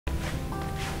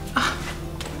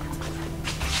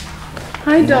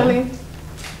Hi, darling.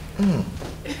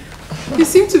 You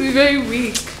seem to be very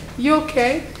weak. You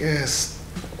okay? Yes.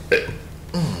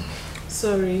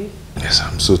 Sorry. Yes,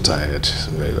 I'm so tired.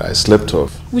 I slept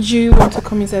off. Would you want to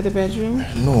come inside the bedroom?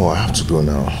 No, I have to go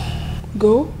now.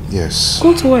 Go? Yes.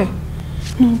 Go to where?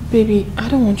 No, baby, I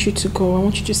don't want you to go. I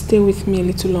want you to stay with me a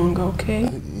little longer, okay?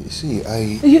 You see,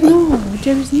 No,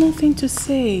 there is nothing to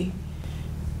say.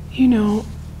 You know,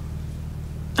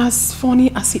 as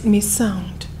funny as it may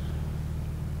sound,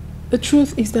 the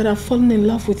truth is that I've fallen in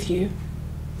love with you.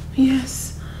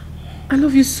 Yes. I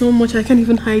love you so much I can't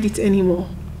even hide it anymore.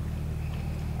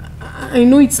 I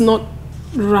know it's not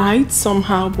right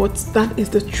somehow, but that is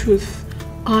the truth.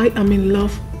 I am in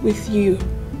love with you.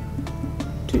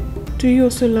 Do you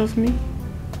also love me?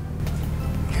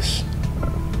 Yes.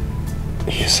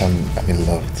 Yes, I'm in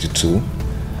love with you too.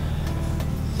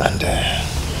 And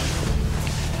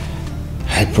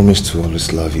I promise to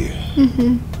always love you.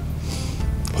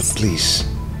 But please,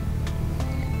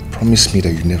 promise me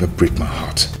that you never break my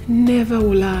heart. Never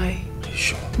will I. Are you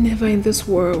sure? Never in this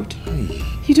world. Hey.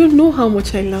 You don't know how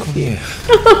much I love you. Yeah.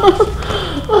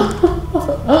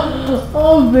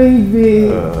 Oh, baby.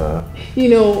 You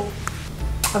know,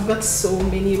 I've got so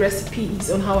many recipes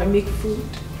on how I make food.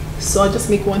 So I'll just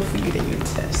make one for you that you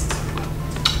test.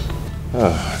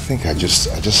 I think I just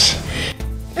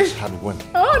had one.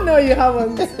 Oh, no, you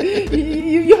haven't.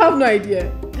 you have no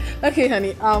idea. Okay,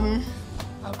 honey, I'll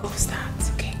go start,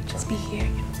 okay? Just be here, you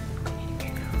know.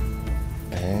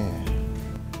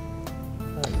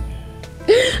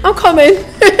 I'm coming.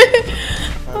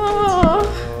 Oh.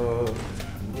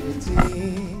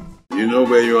 You know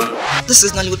where you are? This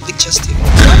is Nollywood Pictures TV.